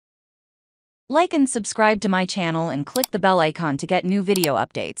Like and subscribe to my channel and click the bell icon to get new video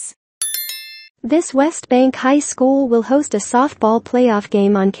updates. This West Bank High School will host a softball playoff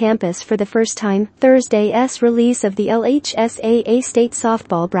game on campus for the first time. Thursday's release of the LHSAA state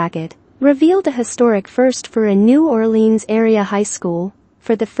softball bracket revealed a historic first for a New Orleans area high school.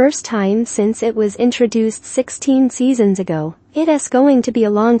 For the first time since it was introduced 16 seasons ago, it's going to be a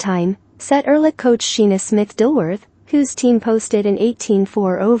long time, said Ehrent coach Sheena Smith-Dilworth, whose team posted an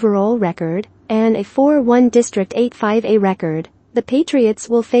 18-4 overall record and a 4-1 District 8-5A record. The Patriots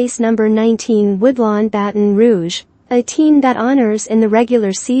will face number 19 Woodlawn Baton Rouge, a team that honors in the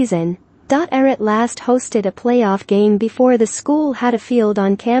regular season. Ehrent last hosted a playoff game before the school had a field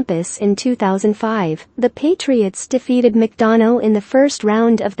on campus in 2005. The Patriots defeated McDonough in the first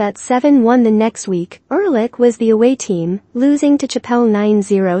round of that 7-1 the next week. Ehrent was the away team, losing to Chappell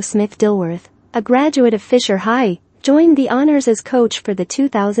 9-0. Smith-Dilworth, a graduate of Fisher High, joined the honors as coach for the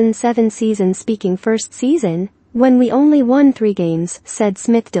 2007 season. Speaking first season, when we only won 3 games, said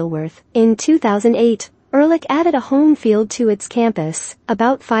Smith-Dilworth. In 2008, Ehrent added a home field to its campus.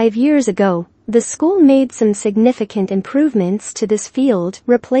 About 5 years ago, the school made some significant improvements to this field,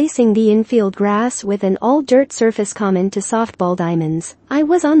 replacing the infield grass with an all-dirt surface common to softball diamonds. I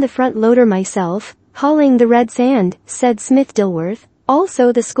was on the front loader myself, hauling the red sand, said Smith-Dilworth,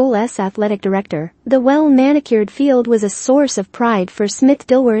 also the school's athletic director. The well-manicured field was a source of pride for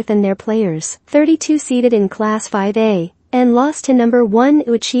Smith-Dilworth and their players. 32 seeded in Class 5A, and lost to number 1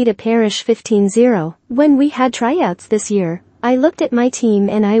 Ouachita Parish 15-0. When we had tryouts this year, I looked at my team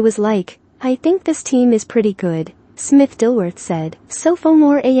and I was like, I think this team is pretty good, Smith-Dilworth said.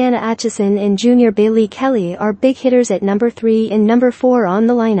 Sophomore Ayanna Atchison and junior Bailey Kelly are big hitters at number 3 and number 4 on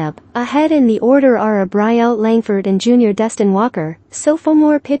the lineup. Ahead in the order are Brielle Langford and junior Destin Walker.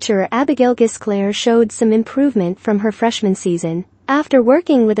 Sophomore pitcher Abigail Gisclair showed some improvement from her freshman season. After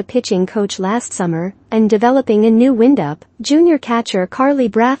working with a pitching coach last summer and developing a new windup, junior catcher Carly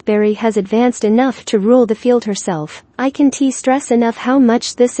Brathberry has advanced enough to rule the field herself. I can't stress enough how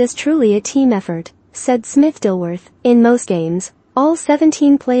much this is truly a team effort, said Smith-Dilworth. In most games, all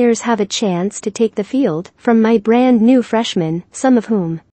 17 players have a chance to take the field, from my brand new freshmen, some of whom